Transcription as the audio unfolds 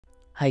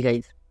Hi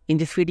guys, in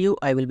this video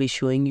I will be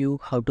showing you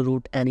how to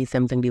root any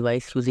Samsung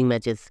device using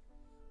Magisk.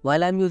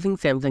 While I am using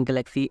Samsung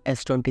Galaxy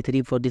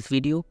S23 for this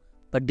video,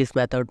 but this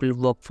method will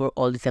work for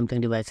all the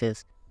Samsung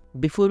devices.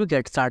 Before we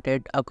get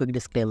started, a quick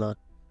disclaimer.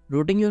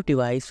 Rooting your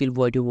device will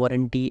void your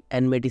warranty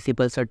and may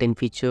disable certain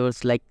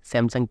features like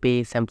Samsung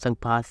Pay,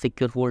 Samsung Pass,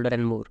 Secure Folder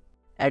and more.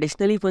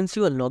 Additionally, once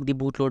you unlock the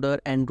bootloader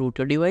and root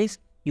your device,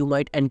 you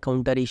might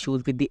encounter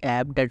issues with the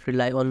app that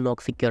rely on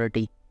lock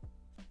security.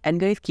 And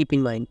guys, keep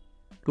in mind,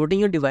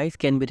 rooting your device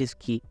can be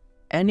risky,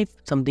 and if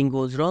something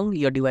goes wrong,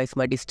 your device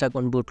might be stuck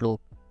on boot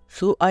loop.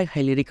 So I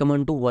highly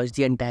recommend to watch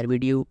the entire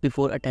video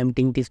before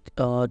attempting this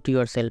to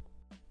yourself.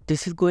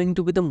 This is going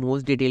to be the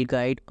most detailed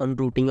guide on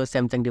rooting your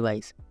Samsung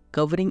device,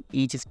 covering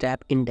each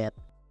step in depth.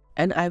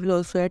 And I will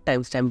also add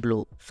timestamp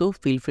below, so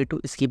feel free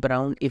to skip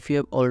around if you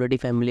are already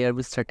familiar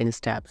with certain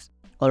steps.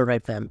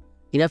 Alright fam,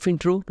 enough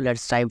intro,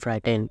 let's dive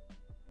right in.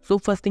 So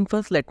first thing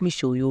first, let me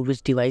show you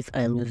which device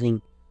I am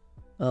using.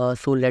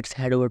 So let's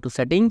head over to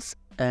settings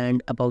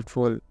and about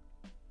phone.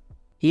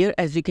 Here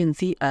as you can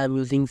see, I am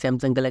using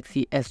Samsung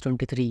Galaxy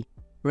S23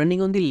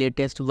 running on the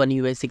latest One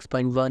UI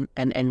 6.1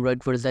 and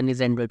Android version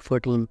is Android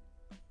 14.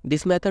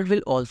 This method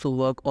will also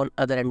work on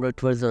other Android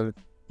versions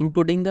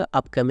including the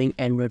upcoming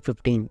Android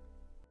 15.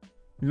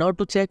 Now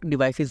to check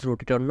device is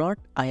rooted or not,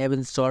 I have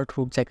installed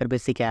Root Checker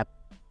Basic app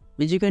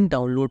which you can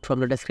download from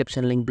the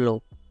description link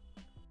below.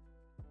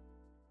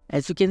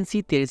 As you can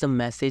see, there is a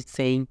message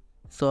saying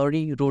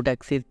sorry, root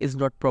access is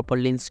not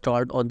properly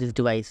installed on this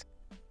device,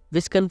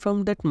 which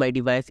confirms that my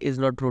device is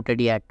not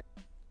rooted yet.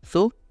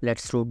 So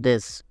let's root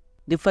this.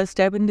 The first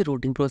step in the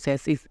rooting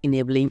process is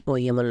enabling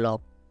OEM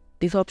Unlock.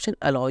 This option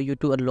allows you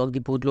to unlock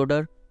the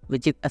bootloader,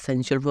 which is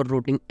essential for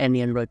rooting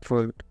any Android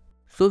phone.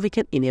 So we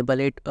can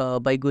enable it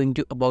by going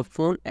to About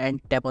Phone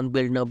and tap on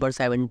build number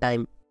 7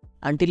 times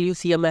until you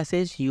see a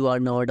message you are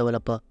now a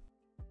developer.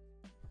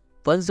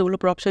 Once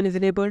developer option is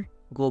enabled,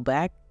 go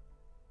back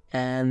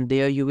and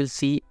there you will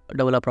see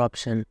developer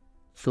option.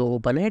 So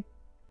open it.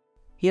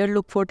 Here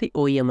look for the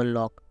OEM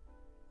Unlock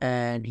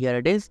and here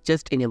it is,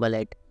 just enable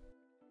it.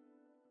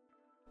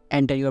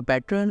 Enter your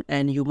pattern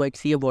and you might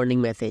see a warning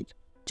message.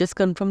 Just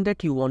confirm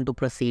that you want to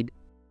proceed.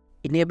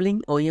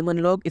 Enabling OEM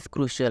Unlock is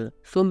crucial,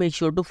 so make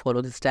sure to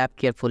follow the step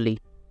carefully.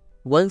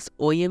 Once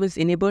OEM is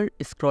enabled,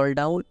 scroll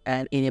down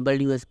and enable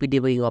USB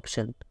debugging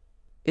option.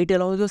 It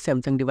allows your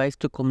Samsung device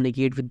to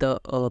communicate with the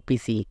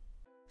PC.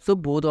 So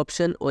both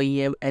option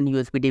OEM and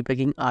USB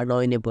debugging are now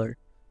enabled.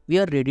 We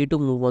are ready to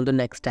move on to the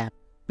next step,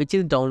 which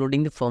is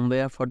downloading the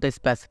firmware for the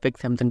specific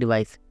Samsung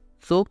device.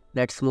 So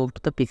let's move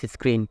to the PC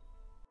screen.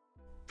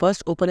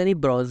 First, open any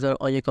browser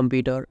on your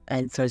computer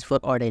and search for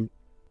Odin.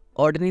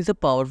 Odin is a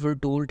powerful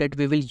tool that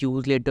we will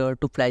use later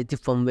to flash the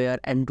firmware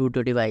and root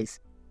your device.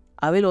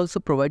 I will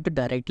also provide the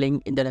direct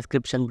link in the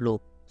description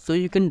below, so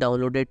you can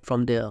download it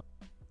from there.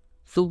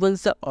 So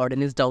once the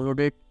Odin is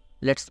downloaded,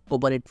 let's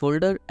open it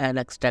folder and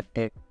extract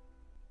it.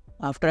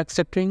 After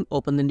extracting,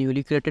 open the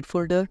newly created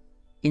folder.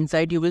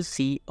 Inside you will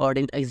see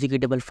Odin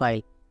executable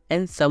file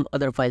and some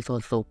other files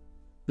also.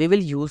 We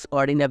will use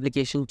Odin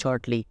application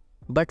shortly,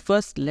 but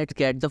first let's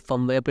get the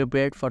firmware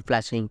prepared for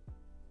flashing.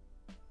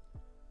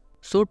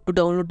 So to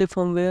download the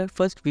firmware,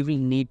 first we will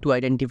need to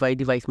identify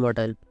device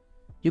model.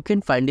 You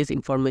can find this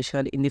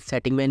information in the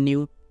setting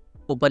menu,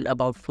 open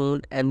About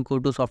Phone and go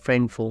to Software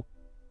Info.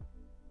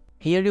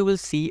 Here you will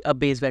see a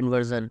baseband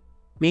version.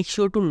 Make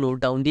sure to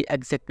note down the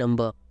exact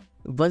number.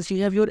 Once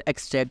you have your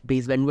exact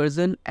baseband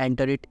version,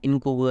 enter it in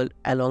Google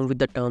along with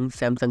the term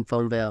Samsung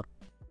firmware.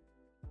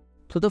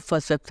 So the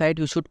first website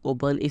you should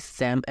open is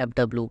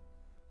SamFW.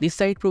 This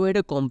site provides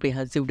a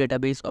comprehensive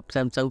database of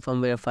Samsung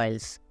firmware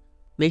files.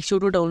 Make sure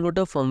to download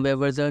a firmware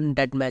version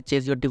that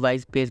matches your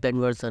device baseband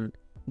version.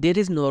 There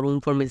is no room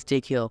for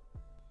mistake here,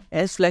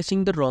 as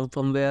flashing the wrong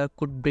firmware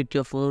could break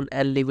your phone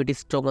and leave it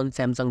stuck on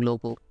Samsung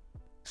logo.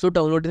 So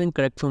downloading the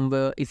correct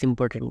firmware is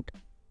important.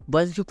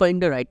 Once you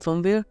find the right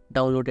firmware,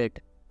 download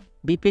it.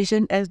 Be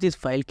patient as this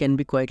file can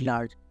be quite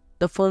large.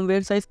 The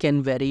firmware size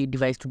can vary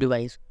device to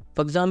device.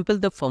 For example,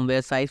 the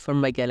firmware size for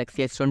my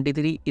Galaxy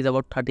S23 is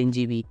about 13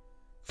 GB.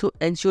 So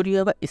ensure you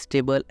have a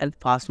stable and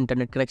fast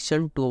internet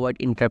connection to avoid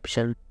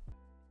interruption.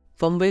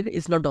 Firmware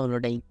is not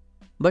downloading,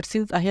 but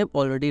since I have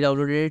already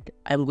downloaded it,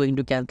 I am going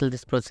to cancel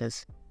this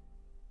process.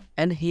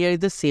 And here is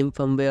the same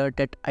firmware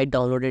that I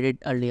downloaded it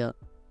earlier.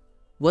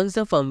 Once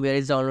the firmware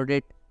is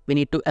downloaded, we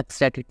need to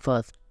extract it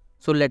first.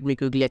 So let me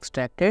quickly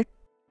extract it.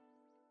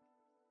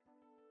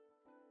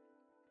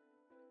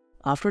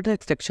 After the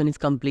extraction is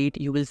complete,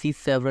 you will see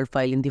several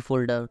files in the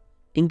folder,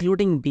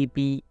 including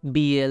BP,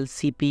 BL,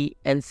 CP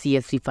and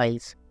CSV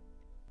files.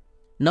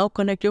 Now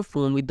connect your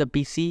phone with the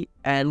PC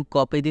and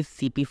copy this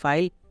CP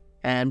file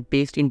and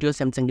paste into your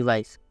Samsung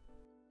device.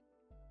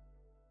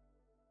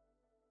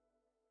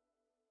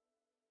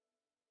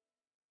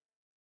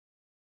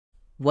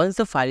 Once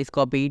the file is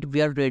copied,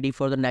 we are ready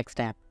for the next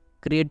step,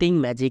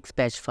 creating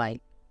Magisk-patched file.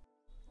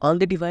 On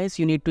the device,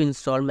 you need to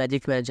install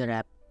Magisk Manager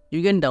app.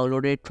 You can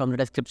download it from the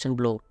description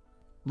below.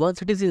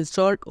 Once it is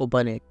installed,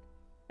 open it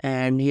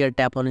and here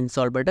tap on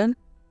install button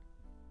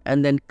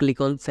and then click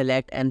on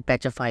select and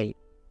patch a file.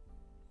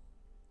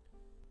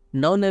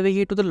 Now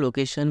navigate to the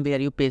location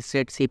where you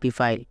pasted CP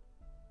file.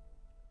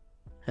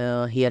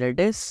 Here it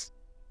is.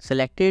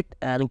 Select it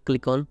and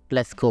click on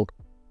Let's Go.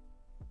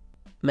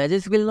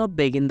 Magisk will now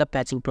begin the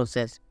patching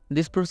process.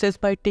 This process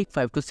might take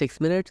 5 to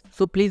 6 minutes,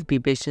 so please be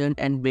patient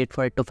and wait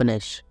for it to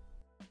finish.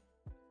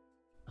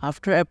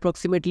 After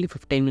approximately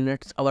 15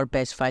 minutes, our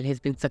patch file has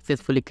been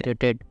successfully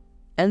created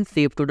and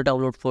saved to the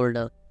download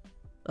folder.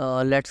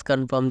 Let's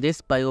confirm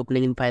this by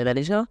opening in File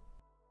Manager.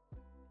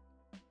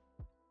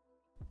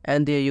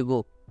 And there you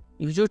go.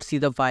 You should see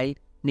the file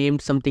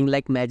named something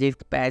like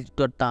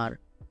Magisk-patched.tar.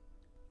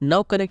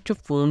 Now connect your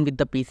phone with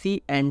the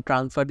PC and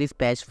transfer this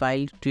patch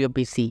file to your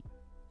PC.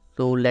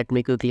 So let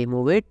me quickly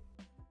move it.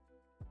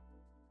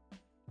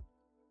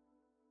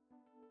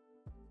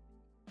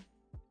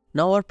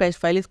 Now our patch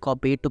file is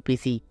copied to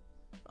PC.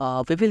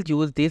 We will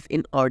use this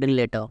in Odin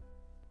later.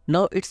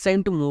 Now it's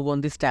time to move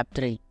on to step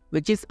 3,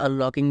 which is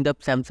unlocking the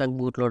Samsung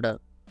bootloader.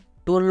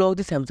 To unlock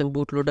the Samsung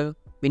bootloader,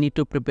 we need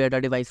to prepare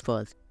the device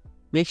first.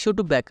 Make sure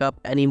to back up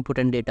any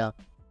important data.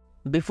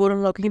 Before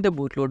unlocking the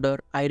bootloader,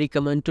 I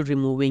recommend to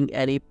removing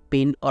any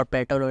pin or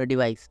pattern on a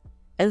device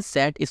and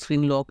set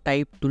screen lock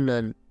type to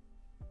none.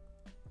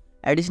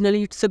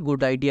 Additionally, it's a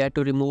good idea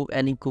to remove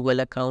any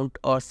Google account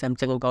or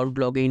Samsung account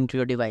logging into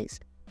your device.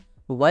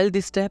 While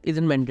this step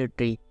isn't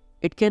mandatory,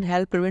 it can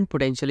help prevent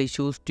potential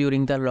issues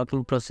during the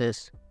unlocking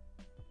process.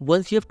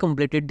 Once you have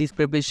completed this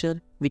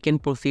preparation, we can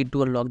proceed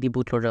to unlock the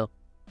bootloader.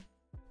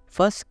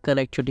 First,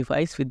 connect your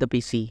device with the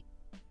PC.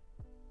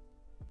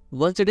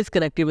 Once it is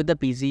connected with the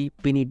PC,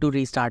 we need to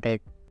restart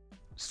it.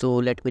 So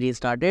let me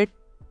restart it.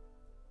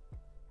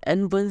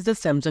 And once the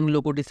Samsung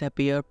logo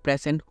disappears,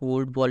 press and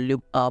hold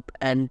volume up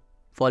and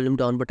volume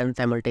down button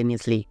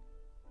simultaneously.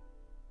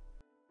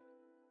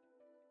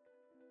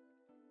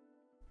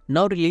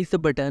 Now release the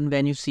button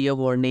when you see a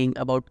warning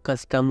about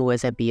custom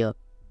OS appear.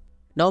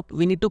 Now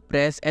we need to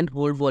press and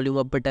hold volume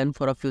up button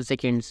for a few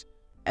seconds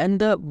and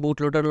the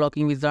bootloader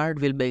unlocking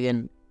wizard will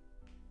begin.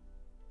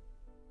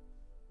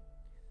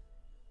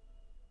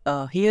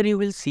 Here you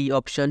will see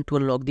option to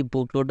unlock the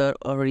bootloader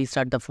or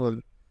restart the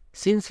phone.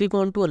 Since we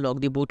want to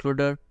unlock the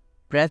bootloader,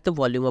 press the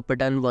volume up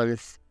button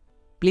once.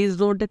 Please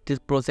note that this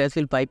process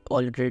will wipe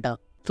all your data,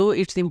 so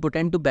it's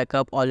important to back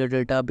up all your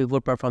data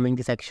before performing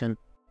this action.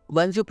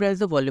 Once you press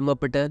the volume up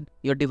button,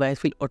 your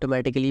device will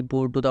automatically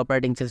boot to the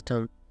operating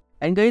system.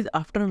 And guys,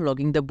 after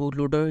unlocking the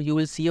bootloader, you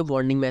will see a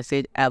warning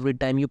message every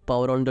time you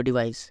power on the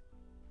device.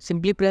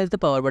 Simply press the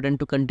power button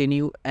to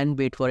continue and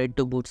wait for it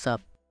to boot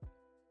up.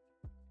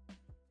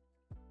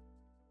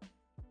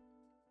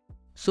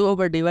 So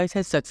our device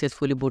has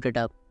successfully booted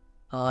up.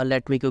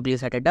 Let me quickly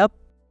set it up.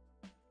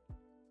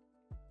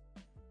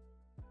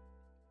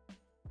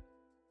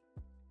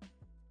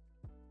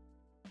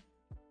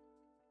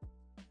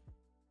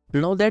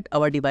 Now that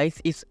our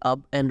device is up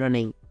and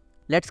running,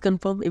 let's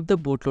confirm if the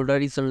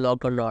bootloader is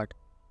unlocked or not.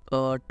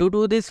 To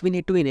do this, we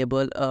need to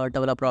enable a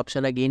developer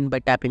option again by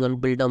tapping on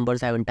build number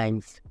 7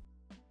 times.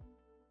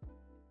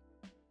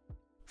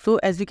 So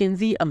as you can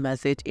see a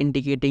message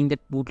indicating that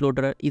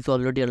bootloader is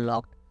already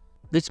unlocked,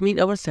 which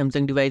means our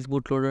Samsung device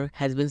bootloader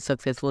has been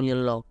successfully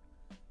unlocked.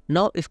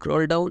 Now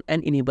scroll down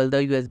and enable the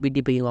USB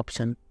debugging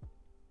option.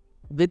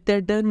 With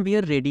that done, we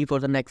are ready for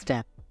the next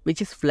step,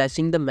 which is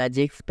flashing the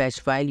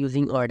Magisk-patched file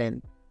using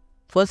Odin.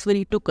 First, we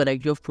need to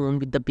connect your phone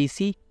with the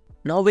PC.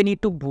 Now we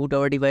need to boot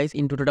our device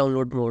into the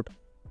download mode.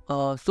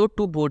 So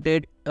to boot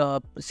it,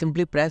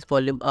 simply press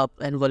volume up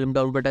and volume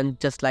down button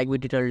just like we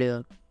did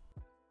earlier.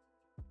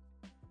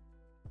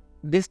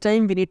 This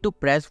time we need to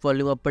press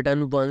volume up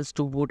button once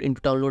to boot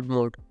into download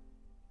mode.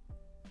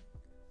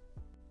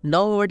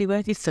 Now our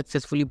device is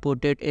successfully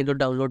booted into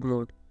download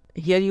mode.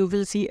 Here you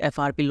will see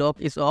FRP lock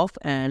is off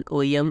and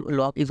OEM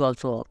lock is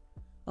also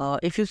off.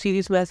 If you see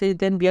this message,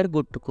 then we are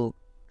good to go.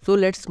 So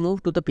let's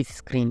move to the PC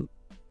screen.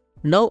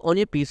 Now on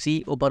your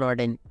PC, open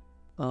Odin.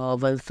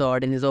 Once the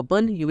Odin is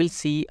open, you will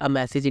see a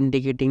message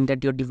indicating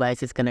that your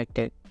device is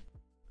connected.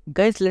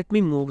 Guys, let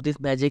me move this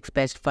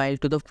Magisk-patched file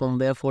to the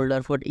firmware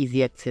folder for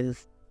easy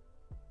access.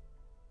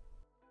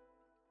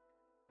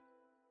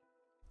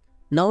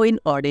 Now in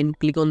Odin,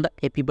 click on the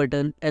AP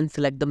button and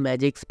select the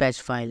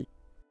Magisk-patched file.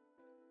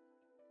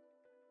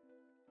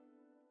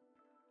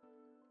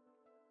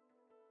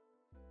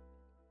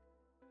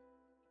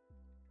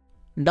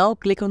 Now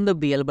click on the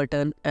BL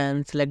button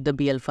and select the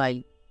BL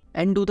file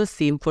and do the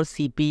same for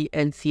CP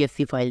and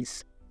CSC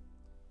files.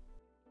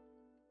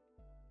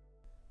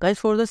 Guys,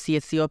 for the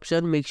CSC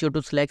option, make sure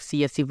to select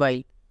CSC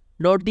file,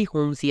 not the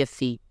home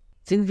CSC,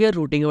 since we are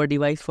rooting our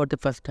device for the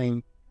first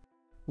time.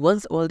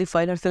 Once all the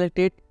files are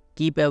selected,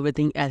 keep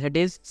everything as it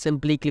is.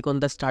 Simply click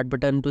on the start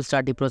button to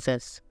start the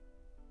process.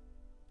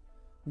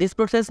 This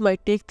process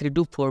might take 3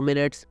 to 4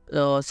 minutes,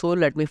 so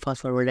let me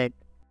fast forward it.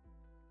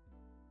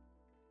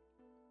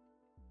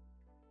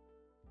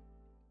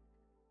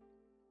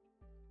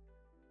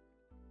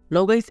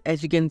 Now guys,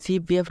 as you can see,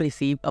 we have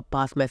received a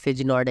pass message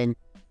in Odin,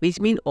 which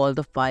means all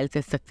the files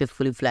have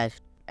successfully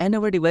flashed and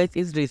our device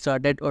is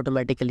restarted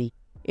automatically.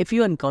 If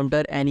you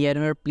encounter any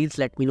error, please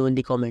let me know in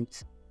the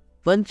comments.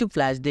 Once you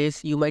flash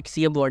this, you might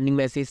see a warning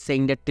message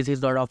saying that this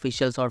is not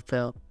official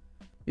software.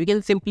 You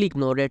can simply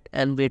ignore it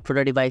and wait for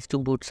the device to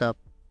boot up.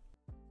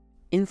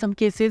 In some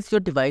cases,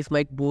 your device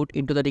might boot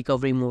into the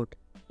recovery mode.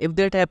 If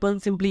that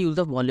happens, simply use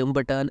the volume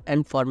button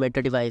and format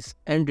the device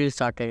and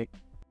restart it.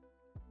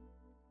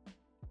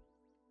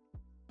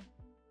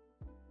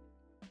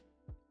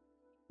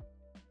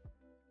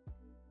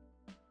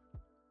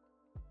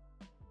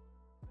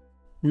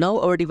 Now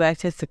our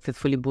device has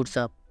successfully boots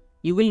up.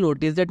 You will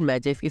notice that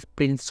Magisk is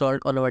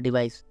pre-installed on our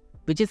device,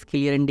 which is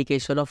clear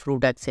indication of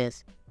root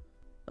access.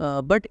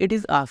 But it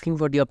is asking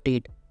for the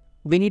update.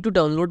 We need to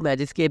download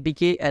Magisk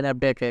APK and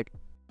update it.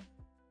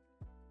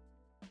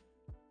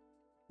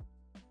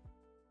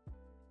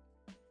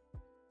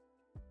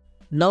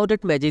 Now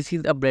that Magisk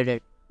is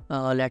updated,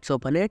 let's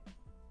open it.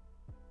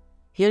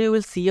 Here you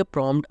will see a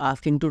prompt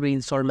asking to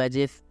reinstall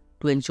Magisk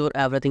to ensure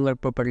everything works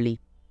properly.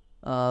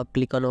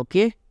 Click on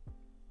OK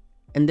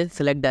and then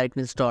select Direct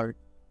Install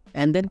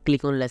and then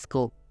click on Let's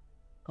Go.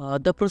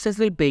 The process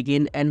will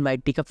begin and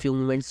might take a few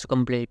moments to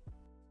complete.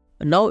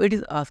 Now it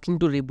is asking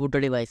to reboot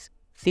the device.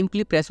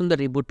 Simply press on the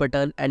reboot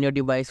button and your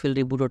device will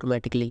reboot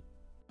automatically.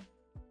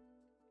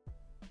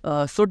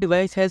 So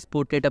device has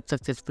booted up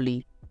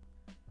successfully.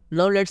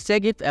 Now let's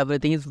check if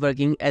everything is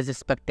working as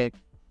expected.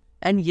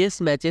 And yes,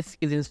 Magisk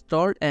is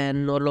installed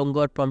and no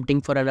longer prompting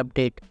for an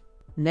update.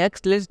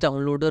 Next, let's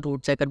download the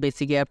root checker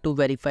basic app to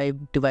verify if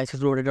device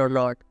is rooted or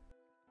not.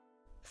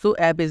 So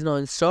app is now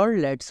installed,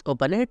 let's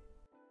open it.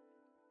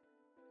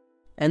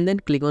 And then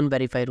click on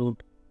verify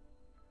root.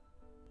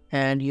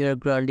 And here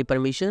grant the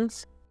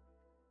permissions.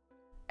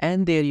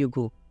 And there you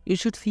go. You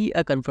should see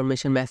a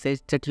confirmation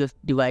message that your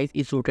device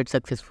is rooted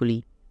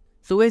successfully.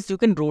 So guys, you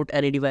can root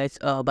any device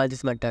by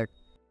this method.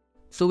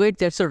 So wait,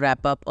 that's a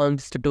wrap up on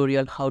this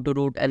tutorial how to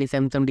root any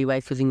Samsung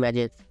device using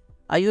Magisk.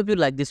 I hope you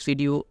like this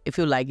video. If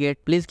you like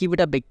it, please give it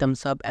a big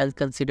thumbs up and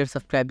consider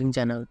subscribing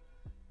channel.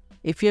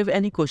 If you have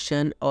any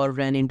question or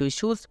ran into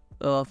issues,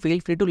 feel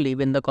free to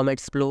leave in the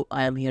comments below.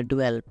 I am here to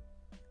help.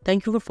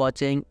 Thank you for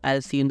watching.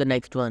 I'll see you in the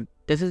next one.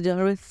 This is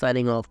Jarvis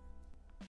signing off.